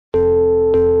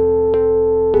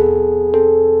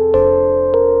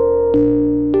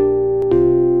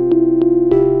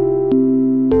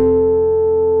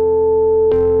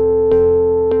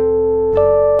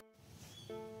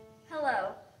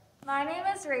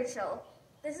Rachel.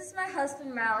 This is my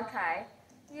husband Malachi.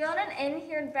 We own an inn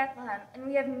here in Bethlehem, and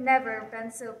we have never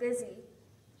been so busy.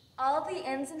 All the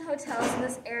inns and hotels in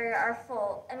this area are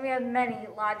full, and we have many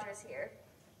lodgers here.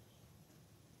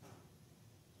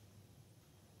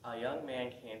 A young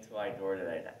man came to our door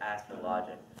today to ask for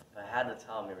lodging, but I had to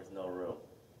tell him there was no room.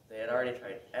 They had already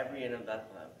tried every inn in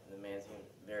Bethlehem, and the man seemed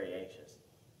very anxious.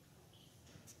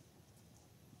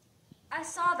 I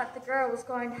saw that the girl was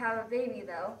going to have a baby,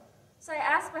 though, so I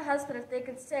asked my husband if they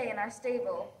could stay in our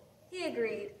stable. He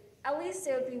agreed. At least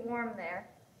it would be warm there.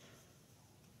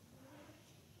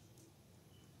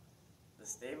 The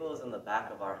stable is in the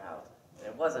back of our house, and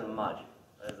it wasn't much,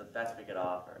 but it was the best we could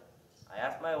offer. I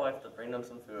asked my wife to bring them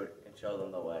some food and show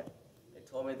them the way. They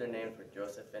told me their names were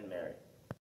Joseph and Mary.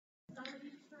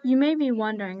 You may be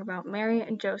wondering about Mary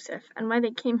and Joseph and why they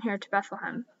came here to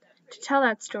Bethlehem. To tell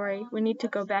that story, we need to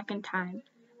go back in time,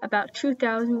 about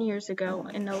 2,000 years ago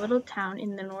in a little town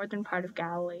in the northern part of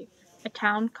Galilee, a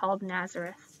town called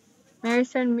Nazareth.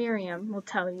 Mary's friend Miriam will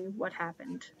tell you what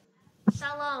happened.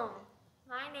 Shalom.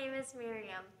 My name is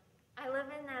Miriam. I live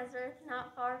in Nazareth,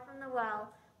 not far from the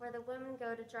well, where the women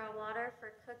go to draw water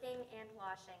for cooking and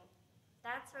washing.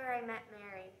 That's where I met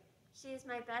Mary. She is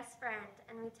my best friend,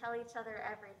 and we tell each other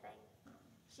everything.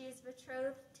 She is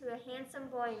betrothed to a handsome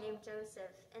boy named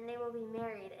Joseph, and they will be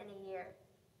married in a year.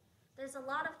 There's a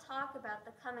lot of talk about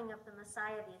the coming of the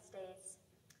Messiah these days.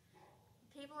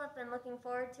 People have been looking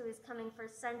forward to his coming for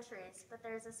centuries, but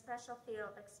there's a special feel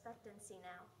of expectancy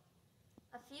now.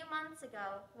 A few months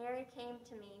ago, Mary came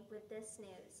to me with this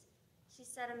news. She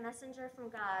said a messenger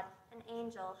from God, an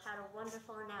angel, had a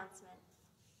wonderful announcement.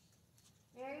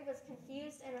 Mary was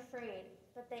confused and afraid,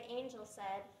 but the angel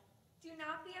said, "Do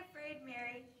not be afraid,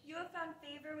 Mary. You have found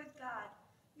favor with God.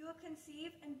 You will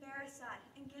conceive and bear a son,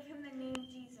 and give him the name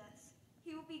Jesus.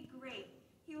 He will be great.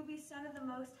 He will be Son of the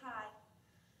Most High.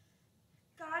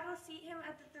 God will seat him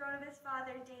at the throne of his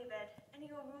father David, and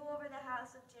he will rule over the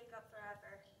house of Jacob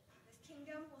forever. His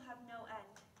kingdom will have no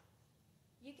end."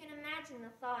 You can imagine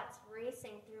the thoughts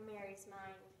racing through Mary's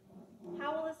mind.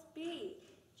 How will this be?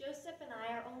 Joseph and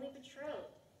I are only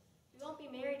betrothed. We won't be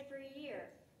married for a year.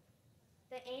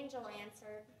 The angel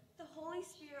answered, "The Holy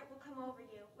Spirit will come over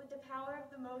you with the power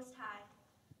of the Most High.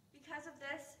 Because of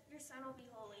this, your son will be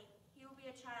holy. He will be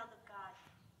a child of God."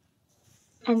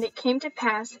 And it came to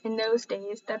pass in those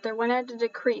days that there went out a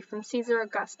decree from Caesar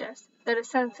Augustus that a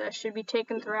census should be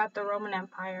taken throughout the Roman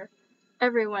Empire.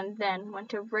 Everyone then went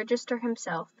to register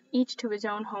himself, each to his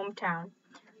own hometown.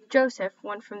 Joseph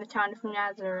went from the town of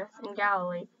Nazareth in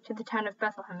Galilee to the town of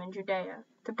Bethlehem in Judea,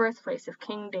 the birthplace of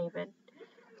King David.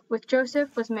 With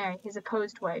Joseph was Mary, his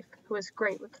supposed wife, who was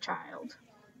great with child.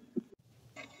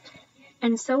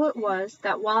 And so it was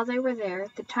that while they were there,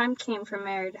 the time came for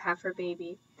Mary to have her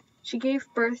baby. She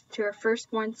gave birth to her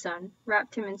firstborn son,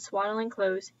 wrapped him in swaddling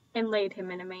clothes, and laid him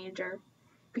in a manger,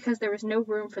 because there was no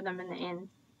room for them in the inn.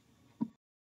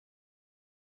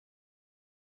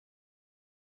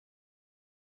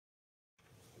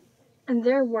 And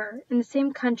there were, in the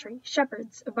same country,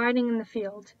 shepherds abiding in the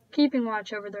field, keeping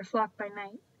watch over their flock by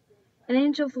night. An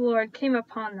angel of the Lord came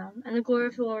upon them, and the glory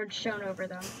of the Lord shone over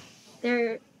them.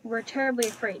 They were terribly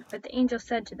afraid, but the angel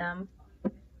said to them,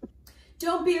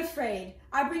 "Don't be afraid.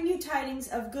 I bring you tidings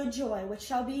of good joy, which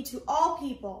shall be to all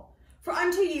people. For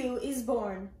unto you is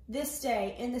born this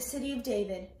day in the city of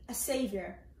David a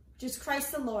Savior, which is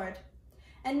Christ the Lord.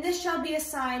 And this shall be a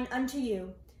sign unto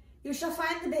you. You shall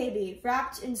find the baby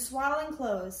wrapped in swaddling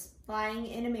clothes, lying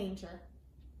in a manger."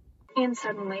 And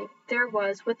suddenly there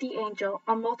was with the angel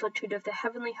a multitude of the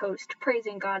heavenly host,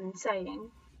 praising God and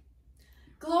saying,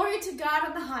 "Glory to God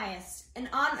in the highest, and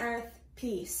on earth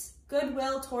peace,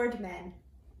 goodwill toward men."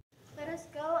 Let us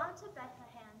go unto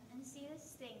Bethlehem and see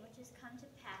this thing which is come to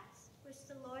pass, which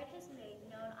the Lord has made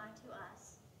known unto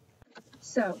us.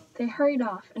 So they hurried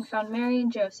off and found Mary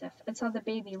and Joseph, and saw the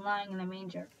baby lying in a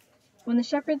manger. When the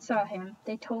shepherds saw him,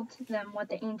 they told them what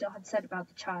the angel had said about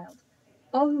the child.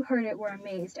 All who heard it were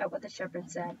amazed at what the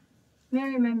shepherds said.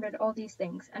 Mary remembered all these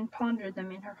things and pondered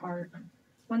them in her heart.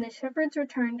 When the shepherds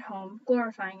returned home,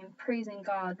 glorifying and praising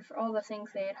God for all the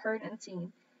things they had heard and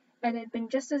seen, it had been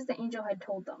just as the angel had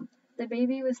told them. The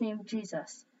baby was named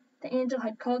Jesus. The angel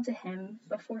had called to him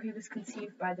before he was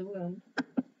conceived by the womb.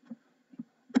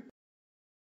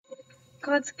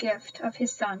 God's gift of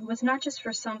his Son was not just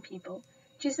for some people.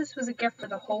 Jesus was a gift for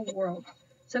the whole world.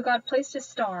 So God placed a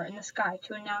star in the sky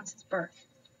to announce his birth.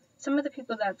 Some of the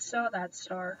people that saw that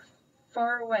star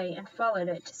far away and followed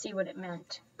it to see what it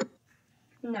meant.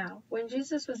 Now, when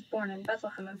Jesus was born in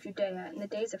Bethlehem of Judea in the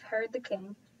days of Herod the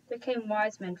king, there came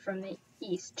wise men from the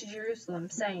east to Jerusalem,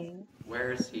 saying,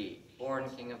 "Where is he, born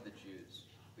King of the Jews?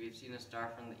 We have seen a star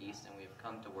from the east, and we have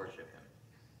come to worship him."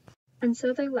 And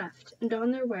so they left, and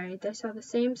on their way they saw the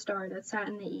same star that sat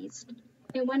in the east.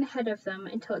 It went ahead of them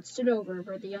until it stood over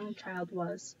where the young child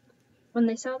was. When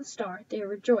they saw the star, they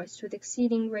rejoiced with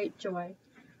exceeding great joy.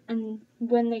 And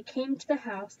when they came to the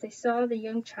house, they saw the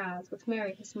young child with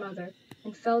Mary his mother,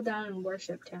 and fell down and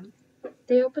worshipped him.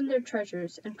 They opened their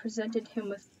treasures and presented him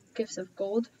with gifts of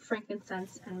gold,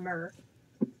 frankincense, and myrrh.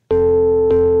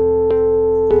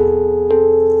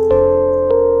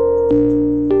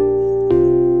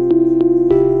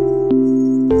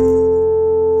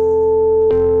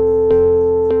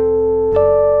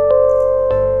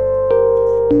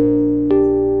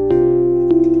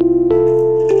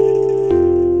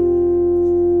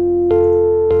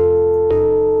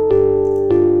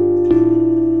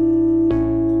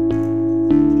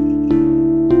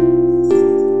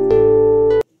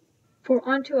 For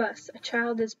unto us a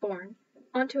child is born,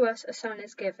 unto us a son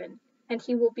is given, and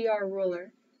he will be our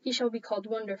ruler. He shall be called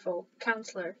Wonderful,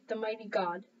 Counselor, the Mighty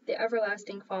God, the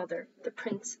Everlasting Father, the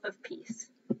Prince of Peace.